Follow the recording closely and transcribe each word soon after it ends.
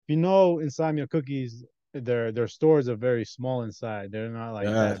you know, Insomnia cookies, their stores are very small inside. They're not like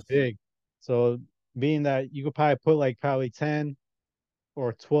Yeah. that big. So being that you could probably put like probably 10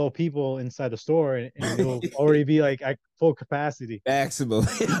 or 12 people inside the store and you'll already be like at full capacity. Maximum.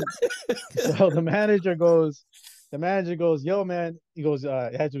 So the manager goes, yo, man, he goes,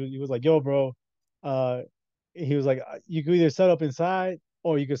 he was like, yo, bro, uh, he was like, you could either set up inside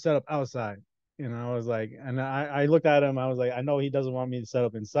or you could set up outside. And I was like, and I looked at him, I was like, I know he doesn't want me to set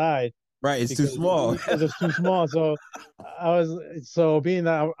up inside Right, it's too because small. it's too small. So being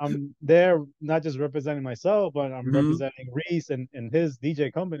that I'm there, not just representing myself, but I'm Hmm. representing Reese and his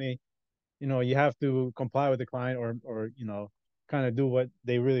DJ company. You have to comply with the client or kind of do what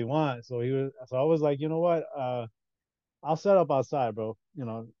they really want. So I was like, you know what, I'll set up outside, bro.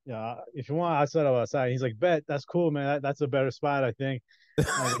 Yeah, if you want, I'll set up outside. He's like, bet, that's cool, man. That's a better spot, I think.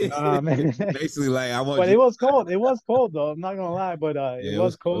 I was like, nah, man. Basically, like I want But you. it was cold. It was cold though. I'm not gonna lie, but it Yeah,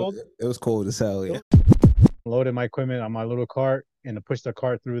 was cold. it was cold as hell. Yeah. Loaded my equipment on my little cart and to push the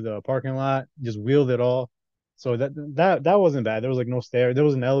cart through the parking lot. Just wheeled it all. So that wasn't bad. There was like no stair. There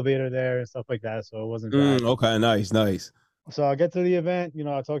was an elevator there and stuff like that. So it wasn't bad. Okay, nice, nice. So I get to the event.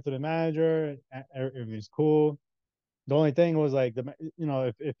 I talked to the manager. Everything's cool. The only thing was like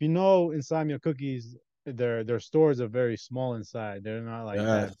if you know Insomnia cookies, their stores are very small inside. They're not like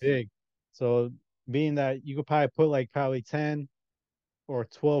Yeah. that big. So being that you could probably put like probably 10 or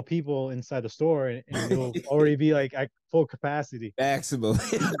 12 people inside the store and you'll already be like at full capacity. Maximum.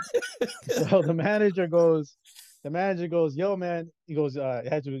 So the manager goes, yo, man, he goes,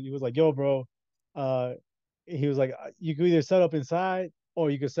 he was like, yo, bro, uh, he was like, you could either set up inside or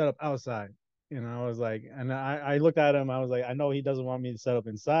you could set up outside. And I was like, and I looked at him, I was like, I know he doesn't want me to set up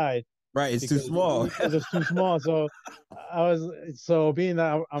inside Right, it's too because small. it's too small. So being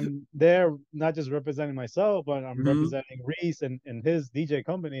that I'm there, not just representing myself, but I'm Hmm. representing Reese and his DJ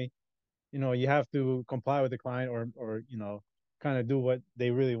company. You have to comply with the client or kind of do what they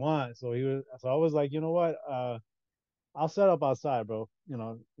really want. So I was like, you know what, I'll set up outside, bro.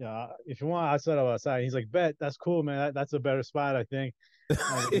 Yeah, if you want, I'll set up outside. He's like, bet, that's cool, man. That's a better spot, I think.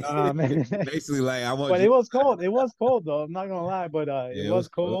 I was like, nah, man. Basically, like I want But you. it was cold. It was cold though. I'm not gonna lie, but it Yeah, was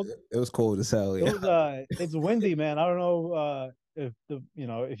cold. it was cold as hell. It Yeah. was it's windy, man. I don't know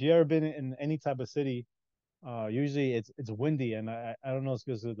if you ever been in any type of city. Usually it's windy, and I don't know if it's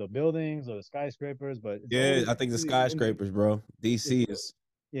because of the buildings or the skyscrapers, but it's Yeah, always I think the really windy. skyscrapers, bro. It's DC is.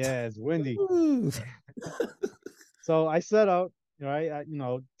 Yeah, it's windy. Woo. So I set up, right?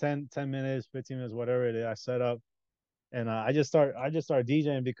 10 minutes, 15 minutes, whatever it is. I set up, and I just start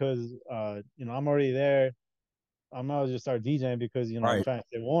DJing because I'm already there. I might as well just start DJing because I'm Right. trying to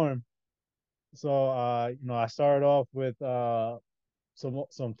stay warm. So I started off with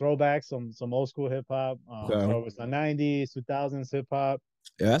some throwbacks, some old school hip hop. Okay. So it was the '90s, 2000s hip hop.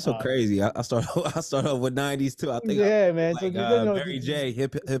 Yeah, that's so Uh, crazy. I start I start off with '90s too. I think I yeah, played man. So like Mary J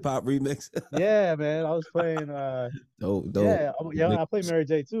hip hop remix. yeah, man. I was playing. Dope, dope. Yeah. I played Mary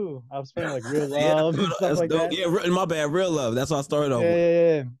J too. I was playing like Real Yeah, Love and stuff that's like dope. that. Yeah, my bad. Real love. That's what I started Yeah, off with.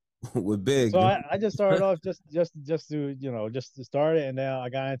 yeah, yeah. With So Big. I just started off just to start it, and then I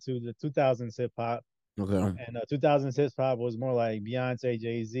got into the 2000s hip hop, Okay. and 2000s hip hop was more like Beyonce,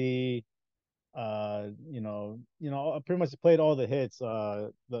 Jay Z. I pretty much played all the hits.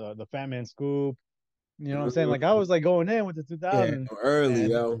 The Fat Man Scoop. You know what I'm saying? Like I was like going in with the Yeah, 2000s, early,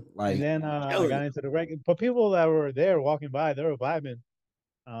 and yo. and Like then I killing got it. into the record. But people that were there walking by, they were vibing.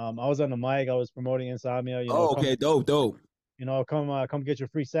 I was on the mic. I was promoting Insomnia. Oh, okay, dope, dope. Come get your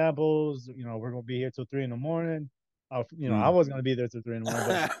free samples. We're gonna be here till 3 in the morning. I Mm. was gonna be there till 3 in the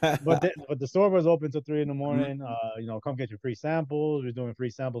morning, but the store was open till three in the Mhm. morning. Come get your free samples. We're doing free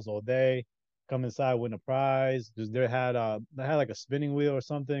samples all day. Come inside, win a prize. Just they had like a spinning wheel or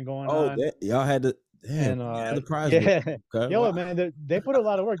something going Oh, on, y'all had the damn, and you had the prize wheel. yeah, Okay, wow. yo man, they put a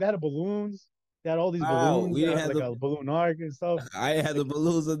lot of work. They had balloons. They had all these Wow, balloons. we They didn't had have like the a balloon arc and stuff. I ain't had the Like,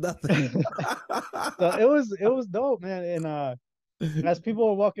 balloons or nothing. so it was dope, man. And as people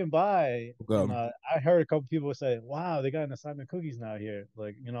were walking by, and Okay. I heard a couple people say, "Wow, they got an Simon Cookies now here."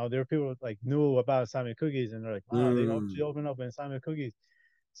 Like, there were people like knew about Simon Cookies, and they're like, "Wow, they Mm. actually opened up in Simon Cookies."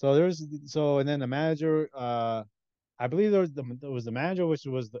 And then the manager, I believe there was the manager, which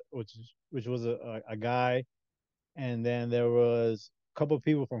was a guy, and then there was a couple of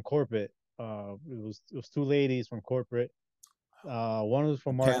people from corporate. It was two ladies from corporate. One was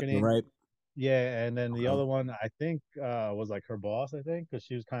from Catherine, marketing, right? yeah, and then the Okay. other one I think was like her boss, I think, because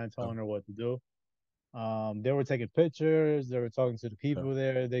she was kind of Okay. telling her what to do. They were taking pictures, they were talking to the Okay. people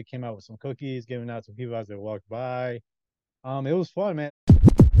there. They came out with some cookies, giving out to people as they walked by. It was fun, man.